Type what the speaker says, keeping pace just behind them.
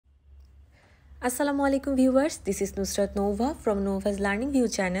Assalamu alaikum viewers, this is Nusrat Nova from Nova's Learning View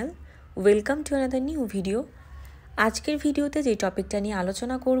channel. Welcome to another new video. আজকের ভিডিওতে যে টপিকটা নিয়ে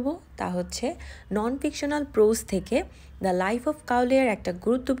আলোচনা করব তা হচ্ছে নন ফিকশনাল প্রোজ থেকে দ্য লাইফ অফ কাউলে এর একটা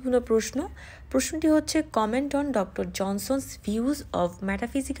গুরুত্বপূর্ণ প্রশ্নটি হচ্ছে comment on doctor Johnson's views of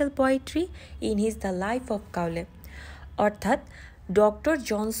metaphysical poetry in his the life of কাউলে। অর্থাৎ ডক্টর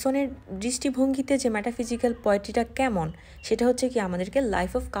জনসনের দৃষ্টিভঙ্গিতে যে মেটাফিজিক্যাল পোয়েট্রিটা কেমন সেটা হচ্ছে কি আমাদেরকে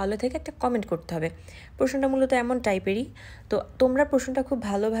লাইফ অফ কাউলে থেকে একটা কমেন্ট করতে হবে। প্রশ্নটা মূলত এমন টাইপেরই, তো তোমরা প্রশ্নটা খুব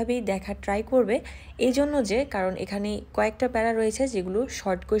ভালোভাবেই দেখার ট্রাই করবে এই জন্য যে কারণ এখানে কয়েকটা প্যারা রয়েছে যেগুলো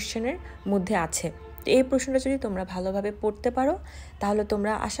শর্ট কোয়েশ্চেনের মধ্যে আছে। তো এই প্রশ্নটা যদি তোমরা ভালোভাবে পড়তে পারো তাহলে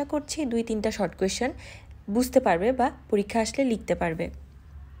তোমরা আশা করছি 2-3টা শর্ট কোয়েশ্চেন বুঝতে পারবে বা পরীক্ষা আসলে লিখতে পারবে।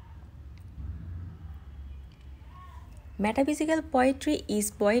 Metaphysical poetry is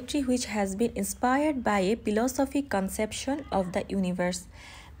poetry which has been inspired by a philosophic conception of the universe.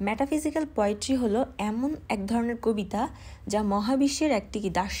 Metaphysical poetry হলো এমন এক ধরনের কবিতা যা মহাবিশ্বের একটি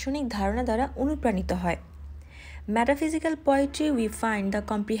দার্শনিক ধারণা দ্বারা অনুপ্রাণিত হয়। Metaphysical poetry we find the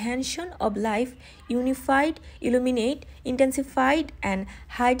comprehension of life unified, illuminate, intensified and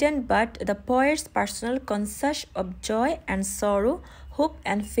heightened, but the poet's personal conscious of joy and sorrow, hope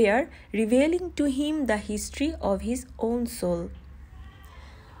and fear, revealing to him the history of his own soul.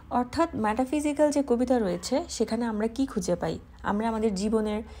 অর্থাৎ metaphysical যে কবিতা রয়েছে সেখানে আমরা কি খুঁজে পাই? আমরা আমাদের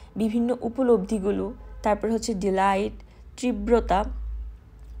জীবনের বিভিন্ন উপলব্ধিগুলো, তারপর হচ্ছে ডিলাইট, তীব্রতা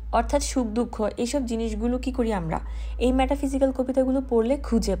অর্থাৎ সুখ দুঃখ, এইসব জিনিসগুলো কি করি আমরা এই মেটাফিজিক্যাল কবিতাগুলো পড়লে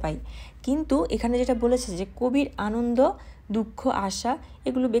খুঁজে পাই। কিন্তু এখানে যেটা বলেছে যে কবির আনন্দ, দুঃখ, আশা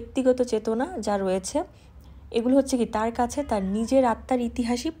এগুলো ব্যক্তিগত চেতনা যা রয়েছে এগুলো হচ্ছে কি তার কাছে তার নিজের আত্মার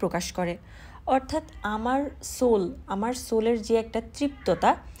ইতিহাসই প্রকাশ করে। অর্থাৎ আমার সোলের যে একটা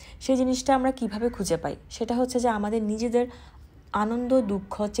তৃপ্ততা সেই জিনিসটা আমরা কিভাবে খুঁজে পাই সেটা হচ্ছে যে আমাদের নিজেদের আনন্দ,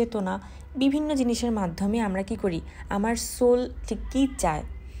 দুঃখ, চেতনা বিভিন্ন জিনিসের মাধ্যমে আমরা কি করি আমার সোল ঠিক কী চায়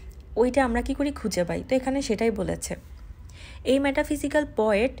ওইটা আমরা কি করি খুঁজে পাই। তো এখানে সেটাই বলেছে। A metaphysical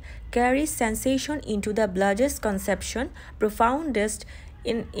poet carries sensation into the broadest conception, profoundest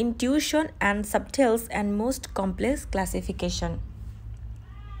in intuition and subtlest and most complex classification.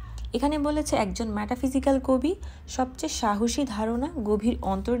 এখানে বলেছে একজন মেটাফিজিক্যাল কবি সবচেয়ে সাহসী ধারণা, গভীর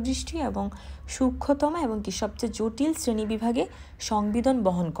অন্তর্দৃষ্টি এবং সূক্ষ্মতম এবং কি সবচেয়ে জটিল শ্রেণীবিভাগে সংবেদন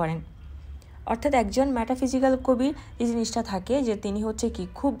বহন করেন। অর্থাৎ একজন মেটাফিজিক্যাল কবির যে জিনিসটা থাকে যে তিনি হচ্ছে কি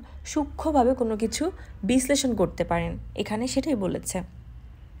খুব সূক্ষ্মভাবে কোনো কিছু বিশ্লেষণ করতে পারেন, এখানে সেটাই বলেছে।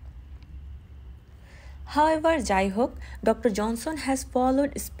 However, যাই হোক, Dr. Johnson has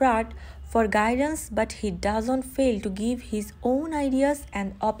followed Spratt for guidance, but he doesn't fail to give his own ideas and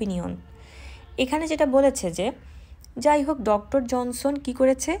opinion. এখানে যেটা বলেছে যে যাই হোক ডক্টর জনসন কি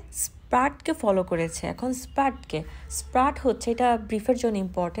করেছে স্প্রাটকে ফলো করেছে। এখন স্প্রাট হচ্ছে এটা ব্রিফের জন্য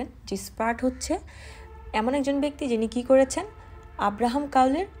ইম্পর্টেন্ট যে স্প্রাট হচ্ছে এমন একজন ব্যক্তি যিনি কি করেছেন আব্রাহাম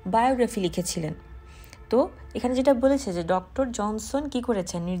কাউলের বায়োগ্রাফি লিখেছিলেন। তো এখানে যেটা বলেছে যে ডক্টর জনসন কি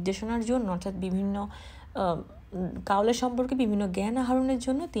করেছেন নির্দেশনার জন্য অর্থাৎ বিভিন্ন কাউলের সম্পর্কে বিভিন্ন জ্ঞান আহরণের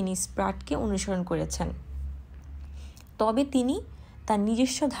জন্য তিনি স্প্রাটকে অনুসরণ করেছেন, তবে তিনি তার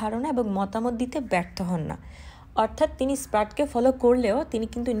নিজস্ব ধারণা এবং মতামত দিতে ব্যর্থ হন না। অর্থাৎ তিনি স্প্রাটকে ফলো করলেও তিনি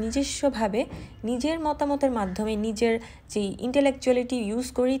কিন্তু নিজস্বভাবে নিজের মতামতের মাধ্যমে নিজের যেই ইন্টেলেকচুয়ালিটি ইউজ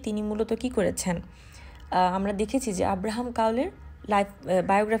করেই তিনি মূলত কি করেছেন আমরা দেখেছি যে আব্রাহাম কাউলের লাইফ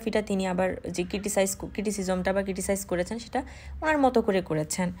বায়োগ্রাফিটা তিনি আবার যে ক্রিটিসাইজ করেছেন সেটা ওনার মতো করে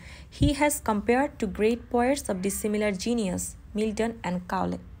করেছেন। He has compared two great poets of dissimilar genius Milton and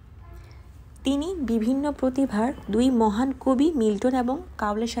কাউলে। তিনি বিভিন্ন প্রতিভার দুই মহান কবি মিল্টন এবং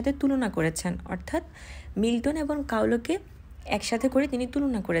কাউলের সাথে তুলনা করেছেন। অর্থাৎ মিল্টন এবং কাউলেকে একসাথে করে তিনি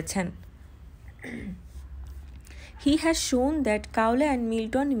তুলনা করেছেন। He has shown that Cowley and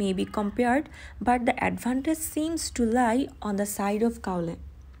Milton may be compared, but the advantage seems to lie on the side of Cowley.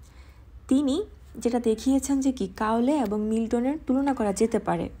 তিনি যেটা দেখিয়েছেন যে কি কাউলে এবং মিল্টনের তুলনা করা যেতে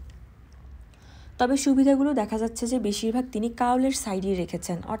পারে, তবে সুবিধাগুলো দেখা যাচ্ছে যে বেশিরভাগ তিনি কাউলের সাইডেই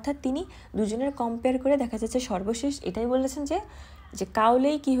রেখেছেন। অর্থাৎ তিনি দুজনের কম্পেয়ার করে দেখা যাচ্ছে সর্বশেষ এটাই বলেছেন যে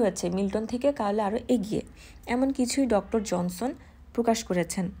কাউলেই কি হয়েছে মিল্টন থেকে কাউলে আরও এগিয়ে, এমন কিছুই ডক্টর জনসন প্রকাশ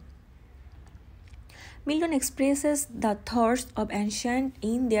করেছেন। Milton expresses the thoughts of ancient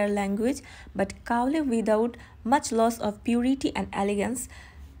in their language, but Cowley, without much loss of purity and elegance,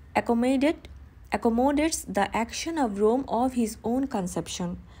 accommodates the action of Rome of his own conception.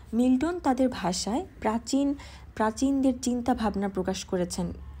 Milton তাদের ভাষায় প্রাচীনদের চিন্তা ভাবনা প্রকাশ করেছেন,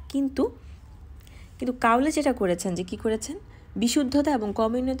 কিন্তু কাউলে যেটা করেছেন যে কি করেছেন বিশুদ্ধতা এবং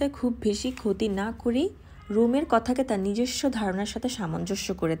কমিউনিতায় খুব বেশি ক্ষতি না করেই রোমের কথাকে তার নিজস্ব ধারণার সাথে সামঞ্জস্য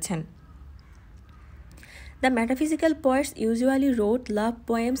করেছেন। The metaphysical poets usually রোট love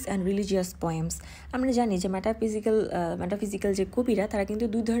poems and religious poems. আমরা জানি যে মেটাফিজিক্যাল যে কবিরা তারা কিন্তু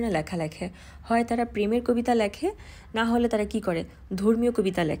দুই ধরনের লেখা লেখে, হয় তারা প্রেমের কবিতা লেখে, না হলে তারা কি করে ধর্মীয়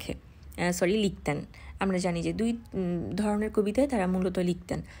কবিতা লিখতেন। আমরা জানি যে দুই ধরনের কবিতায় তারা মূলত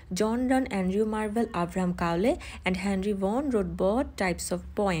লিখতেন। জন ডান, Andrew Marvel, Abraham কাউলে and Henry von রোট both types of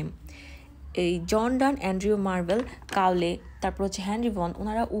poem. এই জন ডান, অ্যান্ড্রিউ মার্ভেল, কাউলে, তারপর হচ্ছে হেনরি ভন,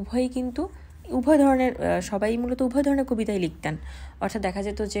 ওনারা উভয়ই কিন্তু সবাই মূলত উভয় ধরনের কবিতাই লিখতেন। অর্থাৎ দেখা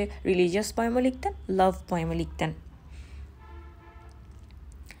যেত যে রিলিজিয়াস পোয়েমও লিখতেন, লাভ পোয়েমও লিখতেন।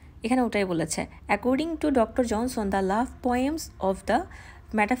 এখানে ওটাই বলেছে, according to doctor Johnson the love poems of the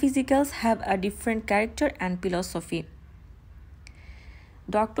মেটাফিজিক্যালস have a different character and philosophy.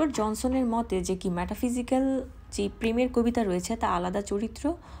 Doctor জনসনের মতে যে কি মেটাফিজিক্যাল যে প্রেমের কবিতা রয়েছে তা আলাদা চরিত্র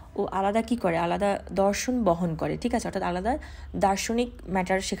ও আলাদা কি করে, আলাদা দর্শন বহন করে, ঠিক আছে, অর্থাৎ আলাদা দার্শনিক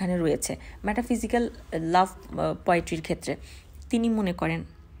ম্যাটার সেখানে রয়েছে মেটাফিজিক্যাল লাভ পোয়েট্রির ক্ষেত্রে তিনি মনে করেন।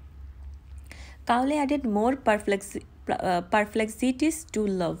 কাউলে অ্যাডেড মোর পারপ্লেক্সিটিস টু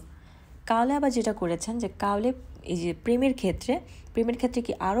লাভ। কাউলে আবার যেটা করেছেন যে কাউলে এই যে প্রেমের ক্ষেত্রে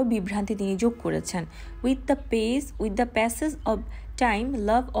কি আরও বিভ্রান্তি তিনি যোগ করেছেন। With the passage of time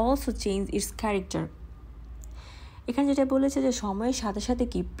love also change it's character. এখানে যেটা বলেছে যে সময়ের সাথে সাথে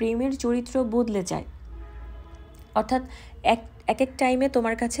কি প্রেমের চরিত্র বদলে যায়, অর্থাৎ এক এক টাইমে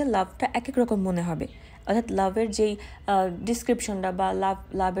তোমার কাছে লাভটা এক এক রকম মনে হবে, অর্থাৎ লাভের যেই ডিসক্রিপশনটা বা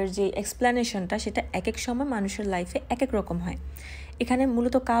লাভের যে এক্সপ্লেনেশনটা সেটা এক এক সময় মানুষের লাইফে এক এক রকম হয়। এখানে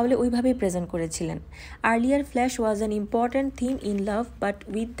মূলত কাউলে ওইভাবেই প্রেজেন্ট করেছিলেন। Earlier flash was an important theme in love, but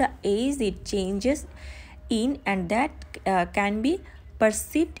with the as it changes in and that can be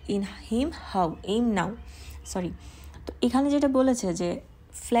perceived in him নাও। তো এখানে যেটা বলেছে যে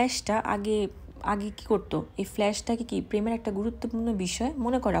ফ্ল্যাশটা আগে কী করতো, এই ফ্ল্যাশটাকে কি প্রেমের একটা গুরুত্বপূর্ণ বিষয়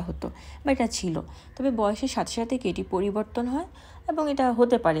মনে করা হতো বা এটা ছিল, তবে বয়সের সাথে সাথে কি এটি পরিবর্তন হয় এবং এটা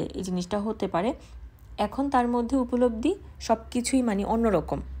হতে পারে, এই জিনিসটা হতে পারে এখন তার মধ্যে উপলব্ধি সব কিছুই মানে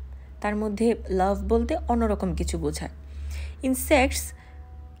অন্যরকম, তার মধ্যে লাভ বলতে অন্যরকম কিছু বোঝায়। ইন সেক্স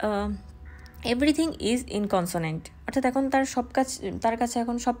এভরিথিং ইজ ইনকনসোনেন্ট, অর্থাৎ এখন তার কাছে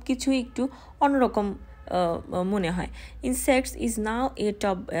এখন সব কিছুই একটু অন্যরকম মনে হয়। Insects is now A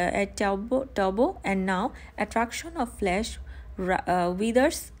টাবো and now attraction of flash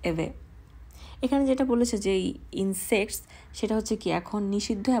উইদার্স away. এখানে যেটা বলেছে যে এই ইনসেক্টস সেটা হচ্ছে কি এখন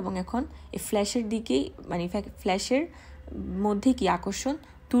নিষিদ্ধ এবং এখন এই ফ্ল্যাশের দিকেই মানে ফ্ল্যাশের মধ্যে কি আকর্ষণ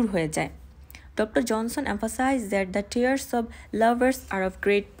দূর হয়ে যায়। Dr. Johnson emphasized that the tears of lovers are of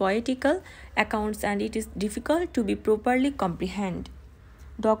great poetical accounts and it is difficult to be properly comprehend.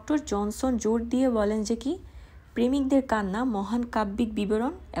 Doctor Johnson জোর দিয়ে বলেন যে কি প্রেমিকদের কান্না মহান কাব্যিক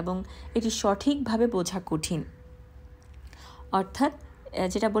বিবরণ এবং এটি সঠিকভাবে বোঝা কঠিন। অর্থাৎ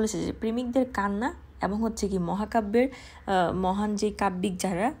যেটা বলেছে যে প্রেমিকদের কান্না এবং হচ্ছে কি মহাকাব্যের মহান যে কাব্যিক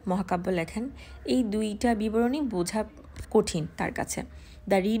যারা মহাকাব্য লেখেন এই দুইটা বিবরণই বোঝা কঠিন তার কাছে।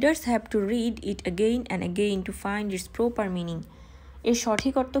 The readers have to read it again and again to find it's proper meaning. এর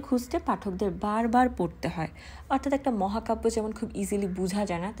সঠিক অর্থ খুঁজতে পাঠকদের বারবার পড়তে হয়। অর্থাৎ একটা মহাকাব্য যেমন খুব ইজিলি বোঝা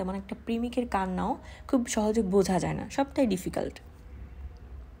যায় না, তেমন একটা প্রেমিকের কান্নাও খুব সহজে বোঝা যায় না, সবটাই difficult.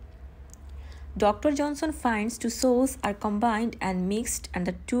 Dr. Johnson finds two souls are combined and mixed and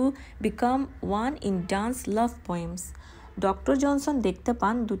the two become one in Donne's love poems. Doctor Johnson দেখতে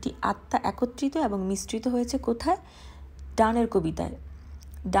পান দুটি আত্মা একত্রিত এবং মিশ্রিত হয়েছে কোথায়? ডানের কবিতায়,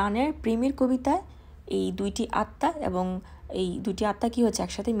 ডানের প্রেমের কবিতায় এই দুইটি আত্মা এবং এই দুটি আত্মা কি হচ্ছে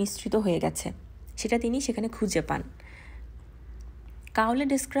একসাথে মিশ্রিত হয়ে গেছে, সেটা তিনি সেখানে খুঁজে পান। কাউলে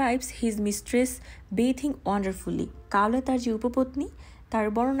ডেসক্রাইবস হিজ মিস্ট্রেস বেথিং ওয়ান্ডারফুলি। কাউলে তার যে উপপত্নী তার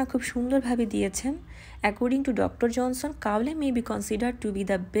বর্ণনা খুব সুন্দরভাবে দিয়েছেন। According to doctor Johnson, কাউলে may be considered two B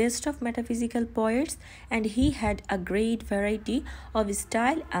the best of metaphysical poets and he had a great variety of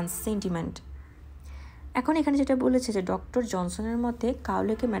style and sentiment. এখন এখানে যেটা বলেছে যে ডক্টর জনসনের মতে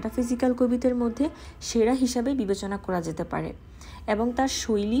কাউলেকে মেটাফিজিক্যাল কবিদের মধ্যে সেরা হিসাবে বিবেচনা করা যেতে পারে এবং তার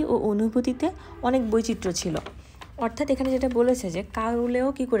শৈলী ও অনুভূতিতে অনেক বৈচিত্র্য ছিল। অর্থাৎ এখানে যেটা বলেছে যে কাউলেও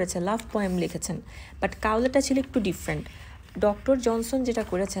কি করেছে লাভ পোয়েম লিখেছেন, বাট কাউলেটা ছিল একটু ডিফারেন্ট। ডক্টর জনসন যেটা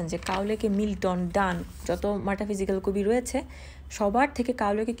করেছেন যে কাউলেকে মিল্টন, ডান যত মেটাফিজিক্যাল কবি রয়েছে সবার থেকে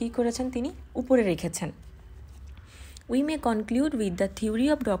কাউলেকে কি করেছেন তিনি উপরে রেখেছেন। We may conclude with the theory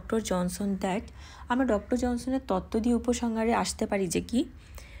of doctor Johnson that, আমরা ডক্টর জনসনের তত্ত্ব দিয়ে উপসংহারে আসতে পারি যে কি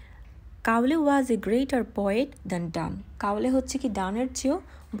কাউলে ওয়াজ এ গ্রেটার পোয়েট দ্যান ডান। কাউলে হচ্ছে কি ডানের চেয়েও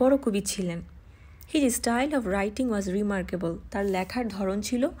বড় কবি ছিলেন। His style of writing was remarkable, তার লেখার ধরন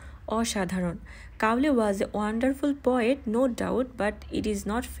ছিল অসাধারণ। কাউলে ওয়াজ a wonderful poet no doubt, but it is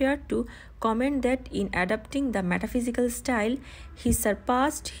not fair two comment that in adapting the metaphysical style he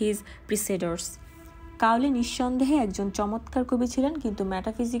সারপাসড his প্রিসেডার্স। কাউলি নিঃসন্দেহে একজন চমৎকার কবি ছিলেন, কিন্তু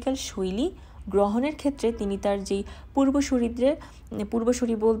মেটাফিজিক্যাল শৈলী গ্রহণের ক্ষেত্রে তিনি তার যেই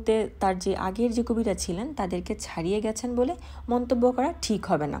পূর্বসূরি বলতে তার যে আগের যে কবিরা ছিলেন তাদেরকে ছাড়িয়ে গেছেন বলে মন্তব্য করা ঠিক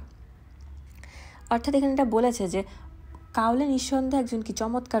হবে না। অর্থাৎ এখানে এটা বলেছে যে কাউলি নিঃসন্দেহে একজন কি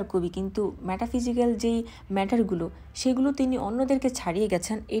চমৎকার কবি, কিন্তু মেটাফিজিক্যাল যেই ম্যাটারগুলো সেগুলো তিনি অন্যদেরকে ছাড়িয়ে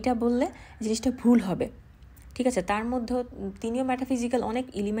গেছেন, এটা বললে জিনিসটা ভুল হবে। ঠিক আছে, তার মধ্যেও তিনিও মেটাফিজিক্যাল অনেক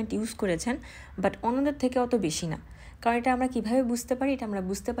এলিমেন্ট ইউজ করেছেন, বাট অন্যদের থেকে অত বেশি না। কারণ এটা আমরা কীভাবে বুঝতে পারি? এটা আমরা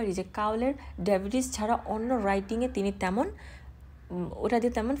বুঝতে পারি যে কাউলের ডেভিডিস ছাড়া অন্য রাইটিংয়ে তিনি ওটা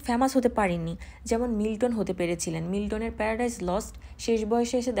দিয়ে তেমন ফেমাস হতে পারেননি, যেমন মিল্টন হতে পেরেছিলেন। মিল্টনের প্যারাডাইস লস্ট শেষ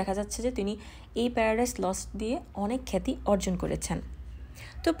বয়সে এসে দেখা যাচ্ছে যে তিনি এই প্যারাডাইস লস্ট দিয়ে অনেক খ্যাতি অর্জন করেছেন।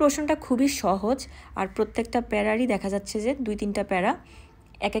 তো প্রশ্নটা খুবই সহজ, আর প্রত্যেকটা প্যারারই দেখা যাচ্ছে যে 2-3টা প্যারা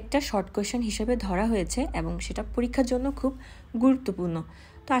এক একটা শর্ট কোয়েশ্চেন হিসেবে ধরা হয়েছে, এবং সেটা পরীক্ষার জন্য খুব গুরুত্বপূর্ণ।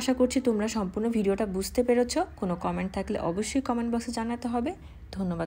 তো আশা করছি তোমরা সম্পূর্ণ ভিডিওটা বুঝতে পেরেছ। কোনো কমেন্ট থাকলে অবশ্যই কমেন্ট বক্সে জানাতে হবে। ধন্যবাদ।